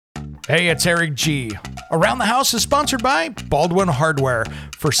Hey, it's Eric G. Around the House is sponsored by Baldwin Hardware.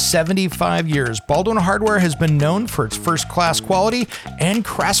 For 75 years, Baldwin Hardware has been known for its first-class quality and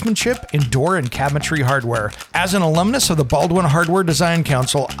craftsmanship in door and cabinetry hardware. As an alumnus of the Baldwin Hardware Design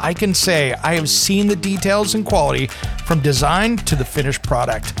Council, I can say I have seen the details and quality from design to the finished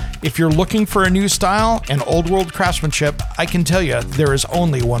product. If you're looking for a new style and old-world craftsmanship, I can tell you there is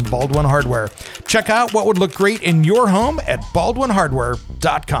only one Baldwin Hardware. Check out what would look great in your home at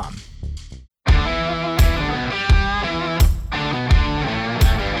baldwinhardware.com.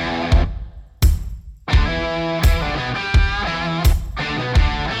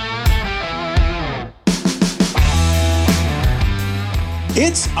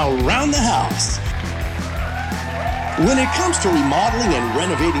 It's Around the House. When it comes to remodeling and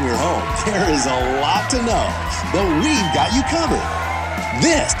renovating your home, there is a lot to know, but we've got you covered.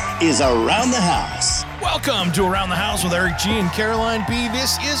 This is Around the House. Welcome to Around the House with Eric G and Caroline B.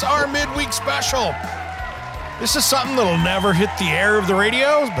 This is our midweek special. This is something that'll never hit the air of the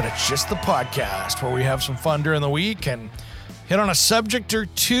radio, but it's just the podcast where we have some fun during the week and hit on a subject or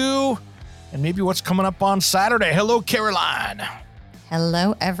two and maybe what's coming up on Saturday. Hello, Caroline.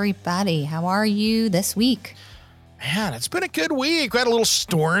 Hello, everybody. How are you this week? Man, it's been a good week. We had a little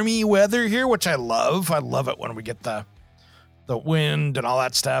stormy weather here, which I love. I love it when we get the wind and all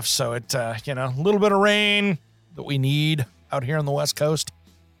that stuff. So it, a little bit of rain that we need out here on the West Coast.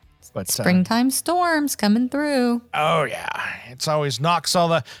 But springtime storms coming through. Oh, yeah. It's always knocks all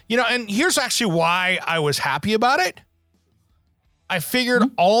the, and here's actually why I was happy about it. I figured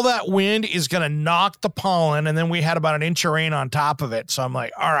all that wind is going to knock the pollen, and then we had about an inch of rain on top of it. So I'm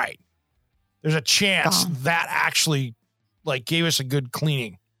like, all right, there's a chance that actually gave us a good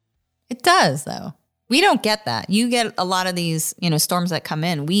cleaning. It does, though. We don't get that. You get a lot of these, storms that come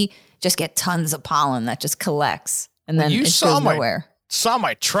in. We just get tons of pollen that just collects, and then it goes nowhere. Saw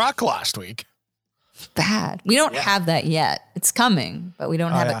my truck last week. Bad. We don't have that yet. It's coming, but we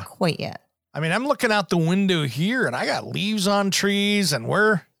don't have it quite yet. I mean, I'm looking out the window here and I got leaves on trees and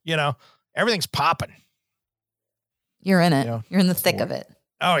everything's popping. You're in it. You're in the thick of it.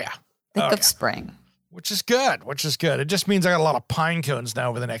 Oh, yeah. Thick of spring. Which is good. It just means I got a lot of pine cones now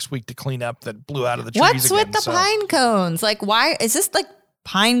over the next week to clean up that blew out of the trees. What's with the pine cones? Why is this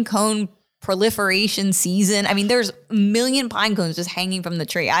pine cone proliferation season? I mean, there's a million pine cones just hanging from the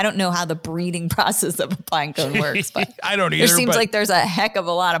tree. I don't know how the breeding process of a pine cone works, but I don't either. There seems like there's a heck of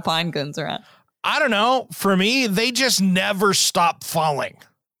a lot of pine cones around. I don't know. For me, they just never stop falling.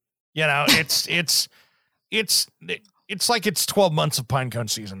 It's like it's 12 months of pine cone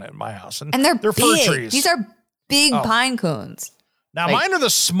season at my house, and they're fir trees. These are big pine cones. Now mine are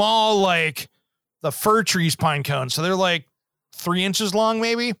the small, the fir trees pine cones, so they're 3 inches long,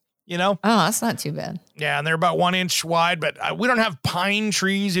 maybe. Oh, that's not too bad. Yeah, and they're about 1 inch wide, but we don't have pine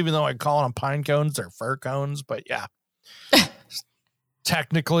trees, even though I call them pine cones. They're fir cones, but yeah.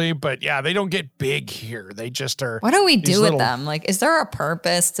 Technically, but yeah, they don't get big here. They just are. What do we do with them? Is there a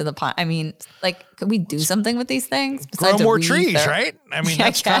purpose to the pine? I mean, could we do something with these things? Grow more trees, right? I mean,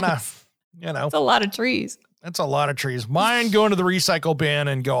 that's kind of, It's a lot of trees. That's a lot of trees. Mine go into the recycle bin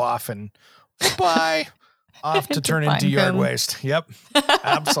and go off and bye. Off to turn into yard waste. Yep.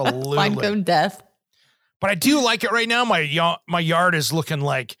 Absolutely. Pine cone death. But I do like it right now. My yard is looking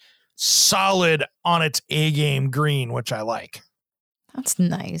solid on its A game green, which I like. That's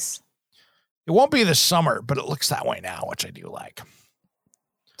nice. It won't be this summer, but it looks that way now, which I do like.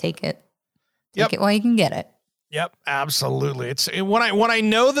 Take it. Take it while you can get it. Yep, absolutely. When I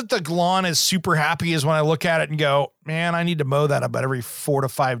know that the lawn is super happy is when I look at it and go, man, I need to mow that about every 4 to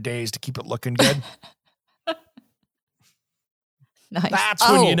 5 days to keep it looking good. Nice. That's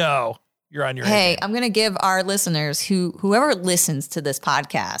when you're on your Hey, I'm going to give our listeners whoever listens to this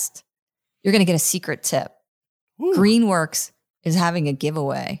podcast, you're going to get a secret tip. Ooh. Greenworks is having a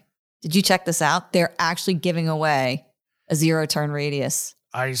giveaway. Did you check this out? They're actually giving away a 0-turn radius.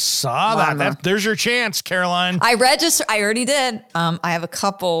 I saw that. There's your chance, Caroline. I already did. I have a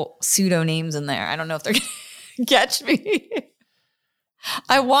couple pseudo names in there. I don't know if they're going to catch me.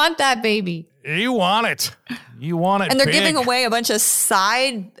 I want that baby. You want it. And they're giving away a bunch of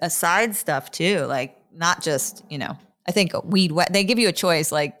side stuff too. Not just, I think a weed, they give you a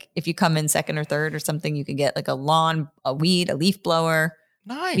choice. If you come in second or third or something, you could get a weed, a leaf blower,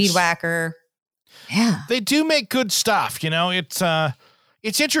 nice weed whacker. Yeah. They do make good stuff.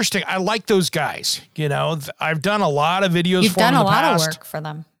 It's interesting. I like those guys. I've done a lot of videos for them in the past. You've done a lot of work for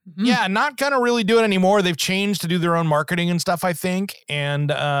them. Mm-hmm. Yeah, not going to really do it anymore. They've changed to do their own marketing and stuff, I think.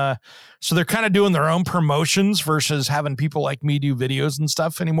 And so they're kind of doing their own promotions versus having people like me do videos and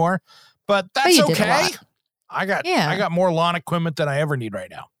stuff anymore. But that's okay. I got more lawn equipment than I ever need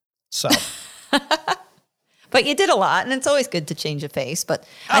right now. So, but you did a lot, and it's always good to change a face. But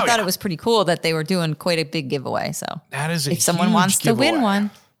I thought it was pretty cool that they were doing quite a big giveaway. So that is if someone wants to win one.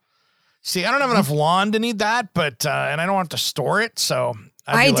 See, I don't have enough lawn to need that, but and I don't have to store it, so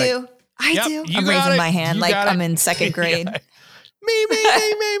I do. I'm raising my hand like I'm in second grade. Me.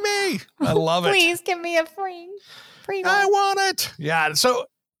 I love it. Please give me a free one. I want it. Yeah. So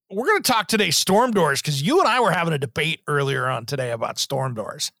we're going to talk today storm doors because you and I were having a debate earlier on today about storm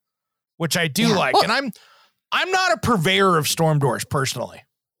doors, which I do like. Well, and I'm not a purveyor of storm doors personally.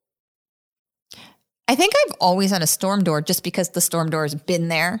 I think I've always had a storm door just because the storm door has been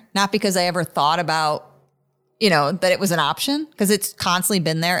there, not because I ever thought about, that it was an option, because it's constantly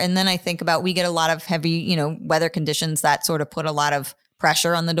been there. And then I think about, we get a lot of heavy, weather conditions that sort of put a lot of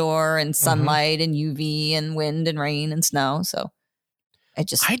pressure on the door, and sunlight and UV and wind and rain and snow. So I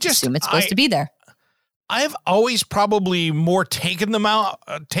just assume it's supposed to be there. I've always probably more taken them off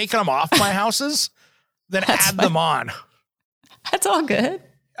my houses than add them on. That's all good.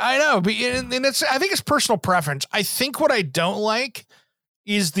 I know, but I think it's personal preference. I think what I don't like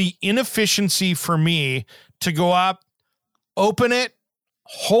is the inefficiency for me to go up, open it,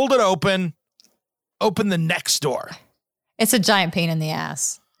 hold it open the next door. It's a giant pain in the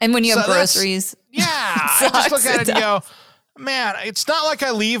ass. And when you have groceries. I just look at it and go, man, it's not like I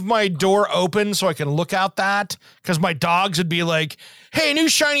leave my door open so I can look out that, because my dogs would be like, hey, new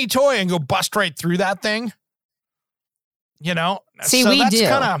shiny toy, and go bust right through that thing. See, so we that's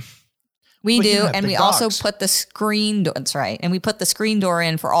do. We well, do. And we also put the screen door. That's right. And we put the screen door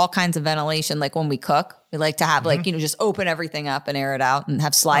in for all kinds of ventilation. Like when we cook, we like to have just open everything up and air it out, and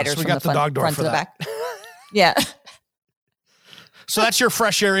have sliders so from the front to the back. Yeah. So that's your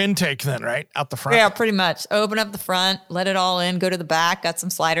fresh air intake then, right? Out the front. Yeah, pretty much. Open up the front, let it all in, go to the back, got some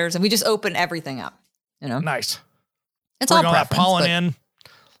sliders, and we just open everything up. Nice. It's all preference. That pollen in.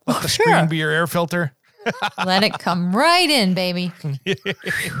 Let the screen be your air filter. Let it come right in, baby.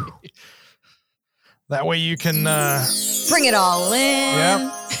 That way you can bring it all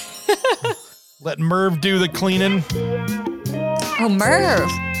in. Yep. Let Merv do the cleaning. Oh, Merv.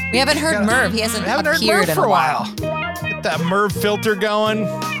 We haven't heard Merv. He hasn't appeared in a while. Get that Merv filter going.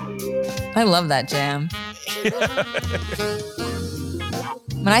 I love that jam.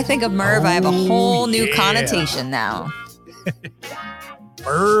 When I think of Merv, I have a whole new connotation now.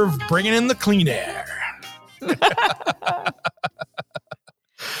 Merv bringing in the clean air.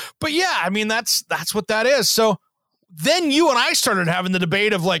 But yeah, I mean, that's what that is. So then you and I started having the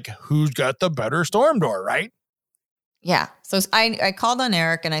debate of like, who's got the better storm door, right? Yeah. So I called on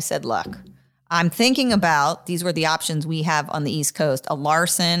Eric and I said, look, I'm thinking about, these were the options we have on the East Coast, a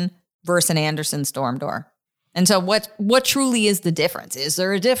Larson versus an Andersen storm door. And so what truly is the difference? Is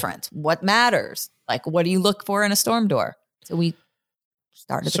there a difference? What matters? Like, what do you look for in a storm door? So we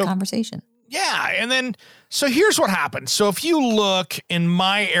started the conversation. Yeah. And then, so here's what happens. So if you look in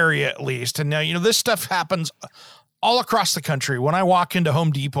my area, at least, and now, this stuff happens all across the country. When I walk into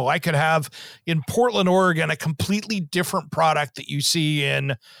Home Depot, I could have in Portland, Oregon, a completely different product that you see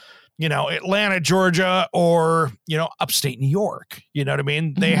in, Atlanta, Georgia, or, upstate New York. You know what I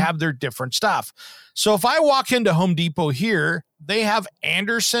mean? They have their different stuff. So if I walk into Home Depot here, they have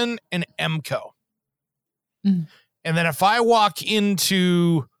Andersen and Emco. And then if I walk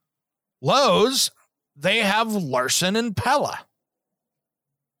into Lowe's, they have Larson and Pella.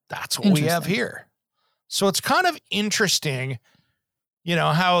 That's what we have here. So it's kind of interesting,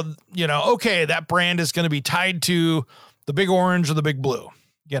 how, okay, that brand is going to be tied to the big orange or the big blue.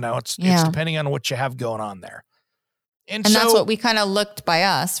 It's depending on what you have going on there. And so, that's what we kind of looked by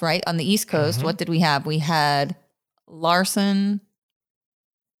us, right? On the East Coast, what did we have? We had Larson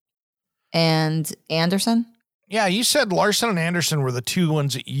and Andersen. Yeah, you said Larson and Andersen were the two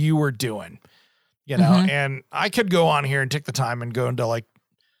ones that you were doing, and I could go on here and take the time and go into like,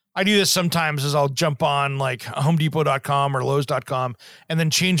 I do this sometimes is I'll jump on like homedepot.com or Lowe's.com and then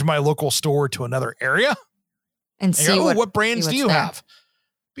change my local store to another area and see what brands do you have?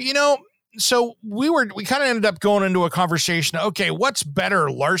 But so we kind of ended up going into a conversation. Okay, what's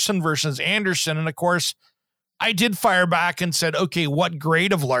better, Larson versus Andersen? And of course, I did fire back and said, okay, what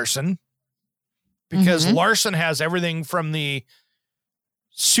grade of Larson? Because Larson has everything from the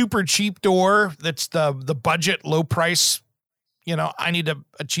super cheap door that's the budget, low price, I need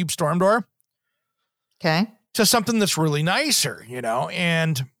a cheap storm door. Okay. To something that's really nicer,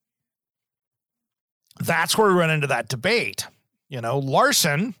 and that's where we run into that debate.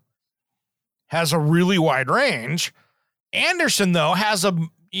 Larson has a really wide range. Andersen, though, has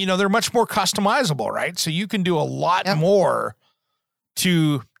they're much more customizable, right? So you can do a lot more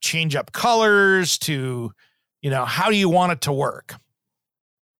to change up colors, to, how do you want it to work?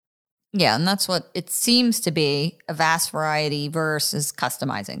 Yeah, and that's what it seems to be, a vast variety versus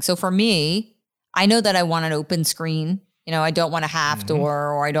customizing. So for me, I know that I want an open screen. You know, I don't want a half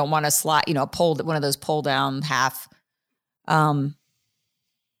door, or I don't want a slot, you know, one of those pull down half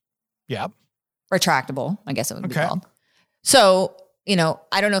retractable, I guess it would be called. So, you know,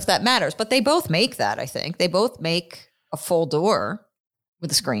 I don't know if that matters, but they both make that, I think. They both make a full door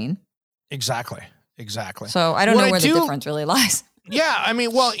with a screen. Exactly. So I don't know where the difference really lies. Yeah, I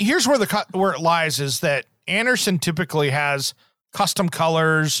mean, well, here's where where it lies is that Andersen typically has custom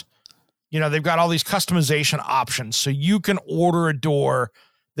colors. You know, they've got all these customization options, so you can order a door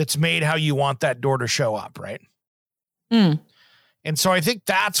that's made how you want that door to show up, right? And so I think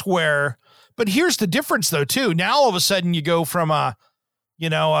that's where, but here's the difference though, too. Now, all of a sudden you go from an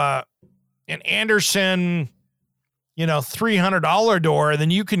Andersen, $300 door, and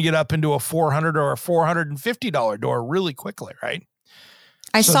then you can get up into a $400 or a $450 door really quickly, right?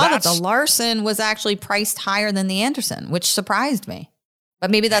 I saw that the Larson was actually priced higher than the Andersen, which surprised me. But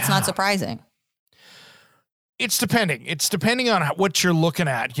maybe that's not surprising. It's depending on what you're looking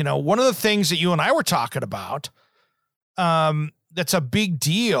at. You know, one of the things that you and I were talking about, that's a big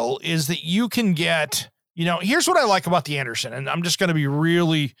deal, is that you can get, here's what I like about the Andersen, and I'm just going to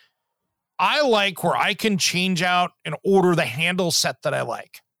be I like where I can change out and order the handle set that I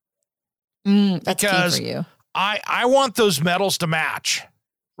like. That's key for you. I want those metals to match,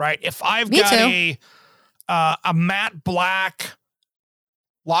 right? If I've got a matte black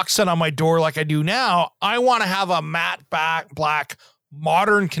lock set on my door like I do now, I want to have a matte black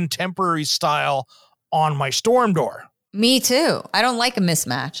modern contemporary style on my storm door. Me too. I don't like a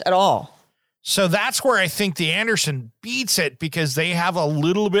mismatch at all. So that's where I think the Andersen beats it, because they have a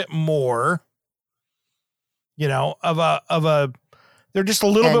little bit more, they're just a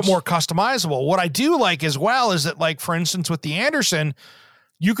little bit more customizable. What I do like as well is that, like, for instance, with the Andersen,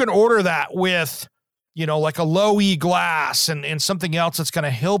 you can order that with, like a low E glass and something else that's going to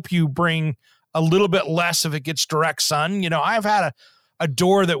help you bring a little bit less if it gets direct sun. I've had a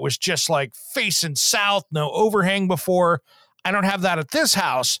door that was just like facing south, no overhang before. I don't have that at this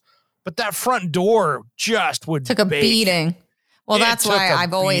house, but that front door just took a beating. Well, that's why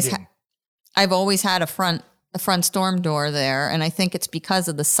I've always had a front storm door there. And I think it's because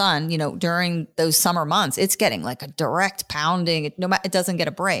of the sun, during those summer months, it's getting like a direct pounding. It doesn't get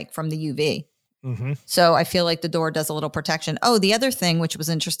a break from the UV. So I feel like the door does a little protection. Oh, the other thing, which was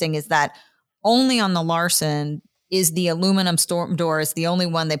interesting, is that only on the Larson is the aluminum storm door is the only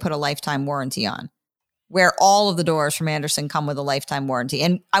one they put a lifetime warranty on, where all of the doors from Andersen come with a lifetime warranty.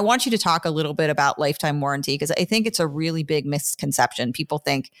 And I want you to talk a little bit about lifetime warranty, because I think it's a really big misconception. People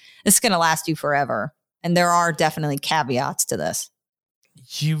think this is going to last you forever. And there are definitely caveats to this.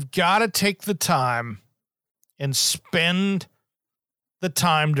 You've got to take the time and spend the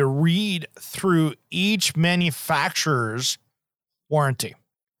time to read through each manufacturer's warranty.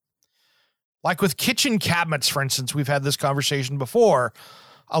 Like with kitchen cabinets, for instance, we've had this conversation before.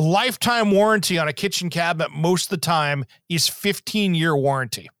 A lifetime warranty on a kitchen cabinet most of the time is 15-year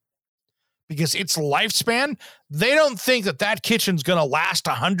warranty, because its lifespan, they don't think that kitchen's going to last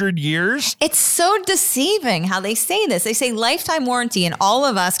 100 years. It's so deceiving how they say this. They say lifetime warranty, and all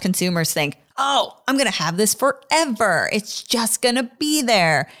of us consumers think, oh, I'm going to have this forever. It's just going to be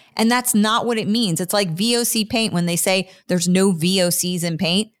there. And that's not what it means. It's like VOC paint. When they say there's no VOCs in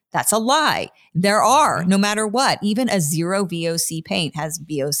paint, that's a lie. There are, no matter what. Even a zero VOC paint has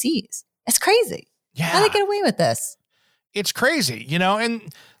VOCs. It's crazy. Yeah. How do they get away with this? It's crazy,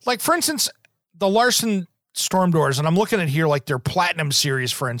 and like, for instance, the Larson storm doors, and I'm looking at here, like their Platinum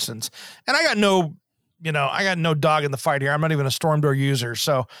series, for instance, and I got no dog in the fight here. I'm not even a storm door user.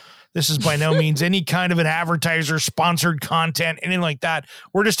 So this is by no means any kind of an advertiser sponsored content, anything like that.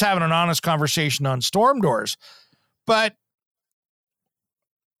 We're just having an honest conversation on storm doors, but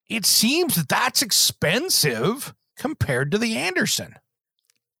it seems that that's expensive compared to the Andersen.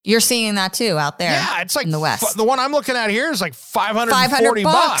 You're seeing that too out there. Yeah, it's like in the West. The one I'm looking at here is like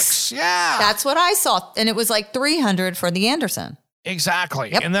 $540. Yeah. That's what I saw. And it was like $300 for the Andersen.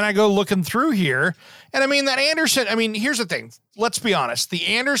 Exactly. Yep. And then I go looking through here, and I mean, that Andersen, here's the thing. Let's be honest. The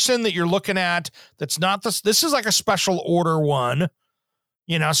Andersen that you're looking at, that's not this is like a special order one,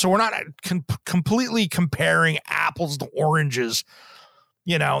 so we're not completely comparing apples to oranges.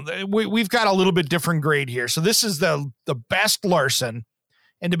 We've got a little bit different grade here. So this is the best Larson.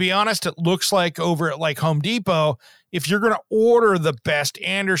 And to be honest, it looks like over at like Home Depot, if you're going to order the best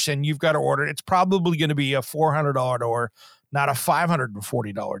Andersen, you've got to order it. It's probably going to be a $400 door, not a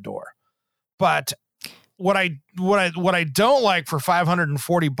 $540 door. But what I don't like for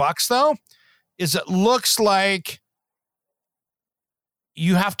 $540 though, is it looks like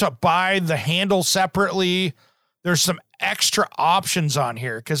you have to buy the handle separately. There's some extra options on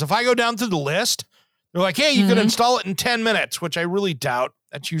here because if I go down through the list, they're like, hey, you can install it in 10 minutes, which I really doubt.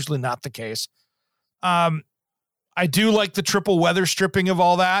 That's usually not the case. I do like the triple weather stripping of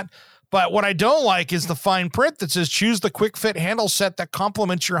all that. But what I don't like is the fine print that says choose the quick fit handle set that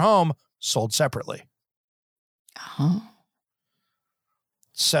complements your home, sold separately. Oh.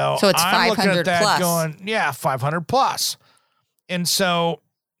 So it's I'm looking at 500 that plus. going, yeah, 500 plus. And so,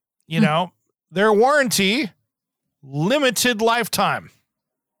 you know, their warranty, limited lifetime.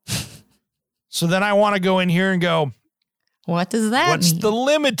 So then I want to go in here and go, what does that what's mean? the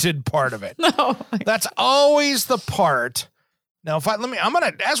limited part of it? No. That's always the part. Now,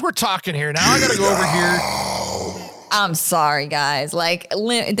 as we're talking here, now I got to go over here. I'm sorry, guys. Like,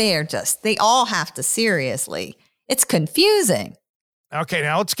 they all have to seriously. It's confusing. Okay,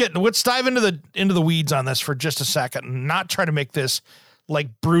 now let's dive into the weeds on this for just a second and not try to make this like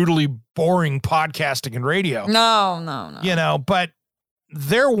brutally boring podcasting and radio. No. You know, but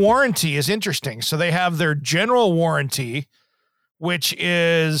their warranty is interesting. So they have their general warranty, which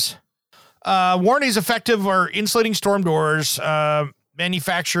is warranties effective are insulating storm doors,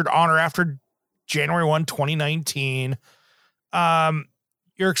 manufactured on or after January 1, 2019.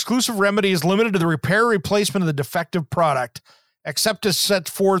 Your exclusive remedy is limited to the repair or replacement of the defective product, except as set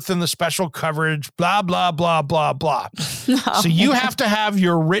forth in the special coverage, blah, blah, blah, blah, blah. No. So you have to have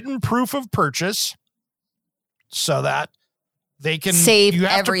your written proof of purchase so that they can you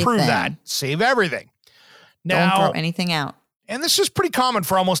have to prove that. Save everything. Now, don't throw anything out. And this is pretty common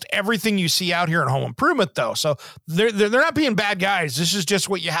for almost everything you see out here in home improvement, though. So they're not being bad guys. This is just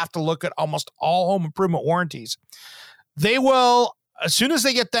what you have to look at almost all home improvement warranties. They will, as soon as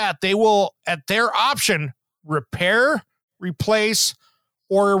they get that, they will, at their option, repair, replace,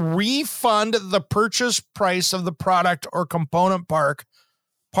 or refund the purchase price of the product or component part,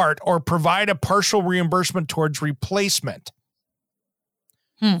 or provide a partial reimbursement towards replacement.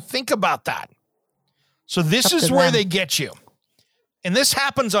 Think about that. So this is where they get you. And this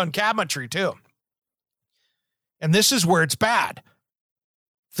happens on cabinetry too. And this is where it's bad.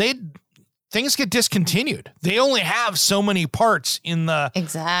 Things get discontinued. They only have so many parts in the...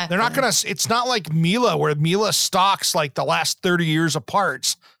 Exactly. They're not going to... It's not like Miele, where Miele stocks like the last 30 years of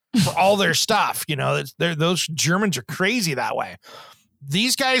parts for all their stuff. You know, those Germans are crazy that way.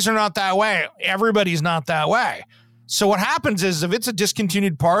 These guys are not that way. Everybody's not that way. So what happens is if it's a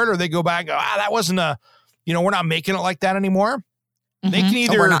discontinued part or they go back and go, that wasn't we're not making it like that anymore. They can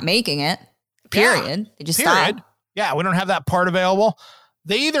either... Or we're not making it. Period. Yeah, they just period. stop. Yeah, we don't have that part available.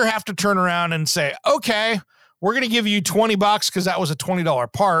 They either have to turn around and say, okay, we're going to give you $20 because that was a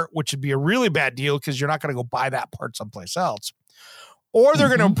 $20 part, which would be a really bad deal because you're not going to go buy that part someplace else. Or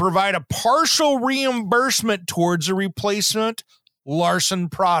they're going to provide a partial reimbursement towards a replacement Larson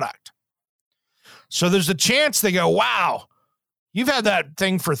product. So there's a chance they go, wow, you've had that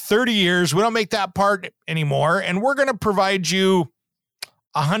thing for 30 years. We don't make that part anymore. And we're going to provide you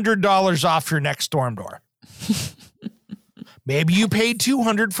 $100 off your next storm door. Maybe you paid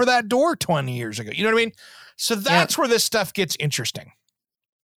 $200 for that door 20 years ago. You know what I mean? So that's where this stuff gets interesting.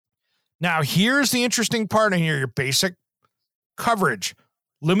 Now, here's the interesting part in here, your basic coverage,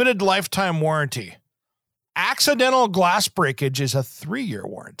 limited lifetime warranty. Accidental glass breakage is a 3-year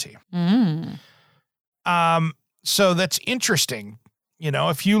warranty. So that's interesting. You know,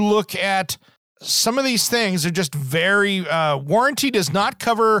 if you look at some of these things, they're just very, warranty does not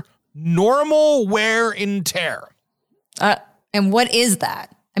cover normal wear and tear. And what is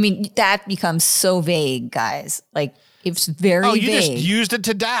that? I mean, that becomes so vague, guys. Like, it's very vague. You just used it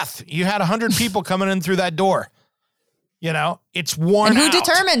to death. You had 100 people coming in through that door. You know, it's worn out. And who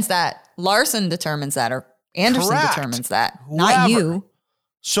determines that? Larson determines that, or Anderson determines that, not you.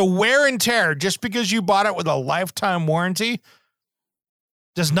 So wear and tear, just because you bought it with a lifetime warranty,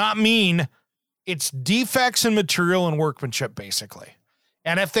 does not mean it's defects in material and workmanship, basically.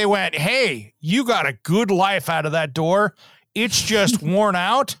 And if they went, hey, you got a good life out of that door, it's just worn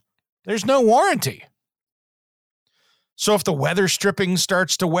out, there's no warranty. So if the weather stripping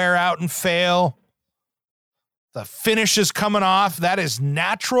starts to wear out and fail, the finish is coming off, that is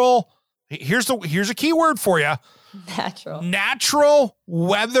natural. Here's a key word for you. Natural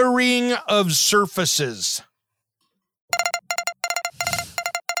weathering of surfaces.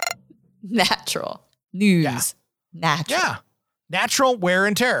 Natural. News. Yeah. Natural. Yeah. Natural wear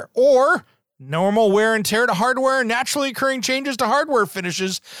and tear. Or normal wear and tear to hardware, naturally occurring changes to hardware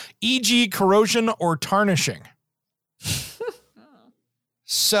finishes, e.g. corrosion or tarnishing.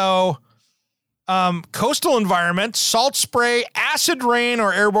 So, coastal environments, salt spray, acid rain,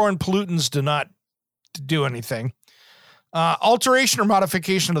 or airborne pollutants do not do anything. Alteration or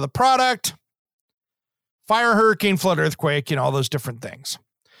modification of the product, fire, hurricane, flood, earthquake, all those different things.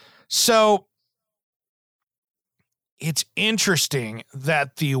 So it's interesting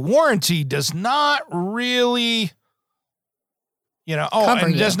that the warranty does not really,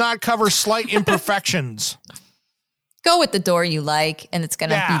 does not cover slight imperfections. Go with the door you like, and it's going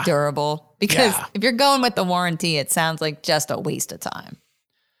to be durable. Because if you're going with the warranty, it sounds like just a waste of time.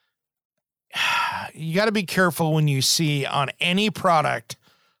 You got to be careful when you see on any product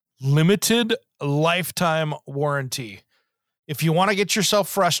limited lifetime warranty. If you want to get yourself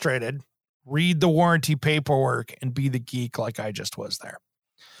frustrated, read the warranty paperwork and be the geek like I just was there.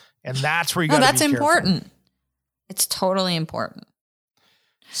 And that's where you got to be careful. That's important. It's totally important.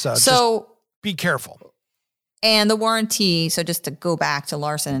 So just be careful. And the warranty, so just to go back to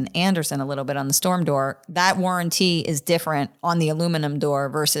Larson and Anderson a little bit on the storm door, that warranty is different on the aluminum door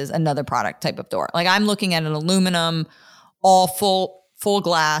versus another product type of door. Like I'm looking at an aluminum, all full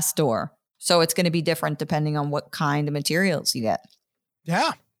glass door. So it's going to be different depending on what kind of materials you get.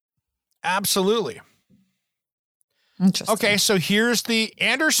 Yeah, absolutely. Interesting. Okay, so here's the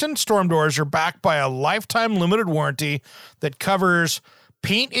Anderson storm doors are backed by a lifetime limited warranty that covers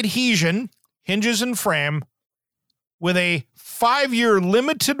paint adhesion, hinges, and frame, with a 5-year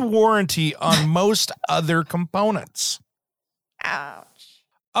limited warranty on most other components. Ouch.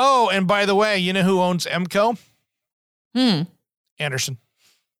 Oh, and by the way, you know who owns Emco? Anderson.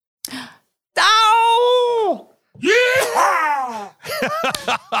 Oh! Yeah!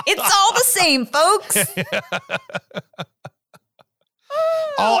 It's all the same, folks.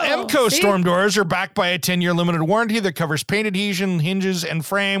 All Emco storm doors are backed by a 10-year limited warranty that covers paint adhesion, hinges, and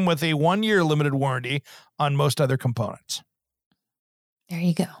frame, with a 1-year limited warranty on most other components. There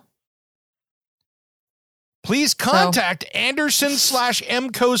you go. Please contact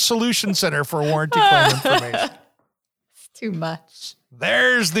Anderson/Emco Solution Center for warranty claim information. It's too much.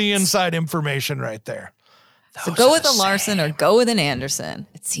 There's the inside information right there. So go with a Larson or go with an Anderson.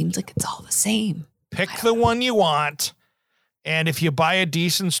 It seems like it's all the same. Pick the one you want. And if you buy a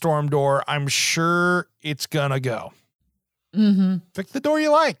decent storm door, I'm sure it's going to go. Mm-hmm. Pick the door you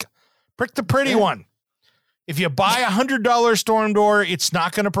like. Pick the pretty one. If you buy a $100 storm door, it's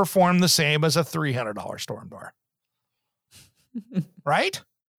not going to perform the same as a $300 storm door. Right?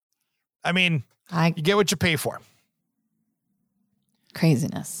 I mean, you get what you pay for.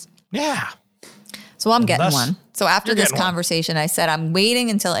 Craziness. Yeah. So I'm getting one. So after this conversation, I said, I'm waiting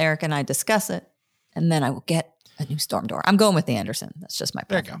until Eric and I discuss it, and then I will get a new storm door. I'm going with the Anderson. That's just my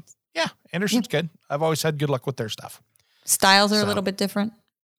preference. There you go. Yeah, Anderson's good. I've always had good luck with their stuff. Styles are a little bit different.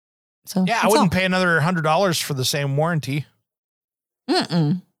 So yeah, I wouldn't pay another $100 for the same warranty.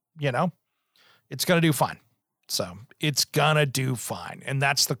 Mm-mm. It's going to do fine. So it's going to do fine. And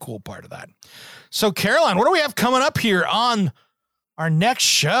that's the cool part of that. So Caroline, what do we have coming up here on our next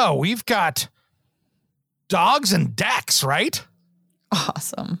show? We've got dogs and decks, right?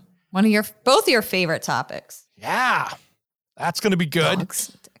 Awesome. Both of your favorite topics. Yeah, that's going to be good.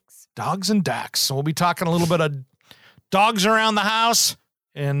 Dogs and decks. So we'll be talking a little bit of dogs around the house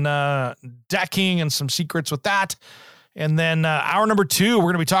and decking and some secrets with that. And then hour number 2, we're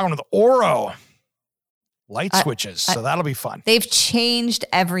going to be talking with Oro light switches. So that'll be fun. They've changed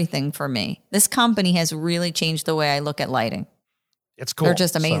everything for me. This company has really changed the way I look at lighting. It's cool. They're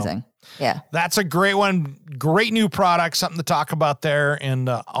just amazing. So, that's a great one. Great new product, something to talk about there, and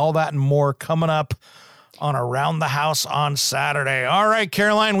all that and more coming up on Around the House on Saturday. All right,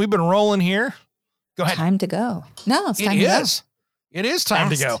 Caroline, we've been rolling here. Go ahead. Time to go. No, it's time to go. It is time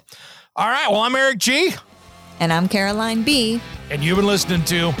to go. All right, well, I'm Eric G. And I'm Caroline B. And you've been listening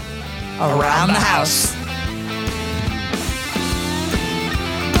to Around the House.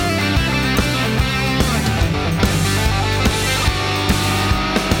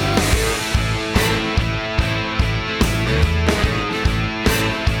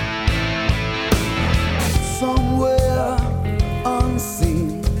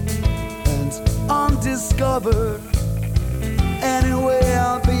 Undiscovered,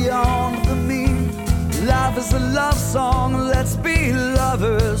 anywhere beyond the mean. Life is a love song, let's be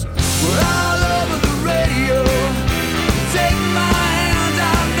lovers. We're all over the radio. Take my hand,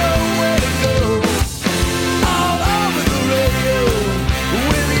 I know where to go. All over the radio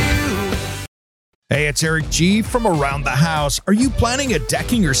with you. Hey, it's Eric G from Around the House. Are you planning a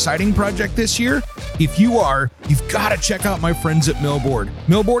decking or siding project this year? If you are, you've got to check out my friends at Millboard.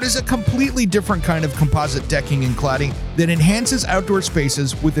 Millboard is a completely different kind of composite decking and cladding that enhances outdoor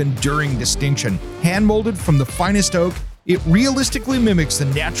spaces with enduring distinction. Hand-molded from the finest oak It realistically mimics the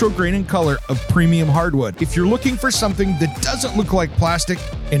natural grain and color of premium hardwood. If you're looking for something that doesn't look like plastic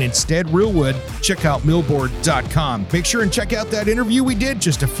and instead real wood, check out Millboard.com. Make sure and check out that interview we did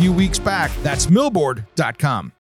just a few weeks back. That's Millboard.com.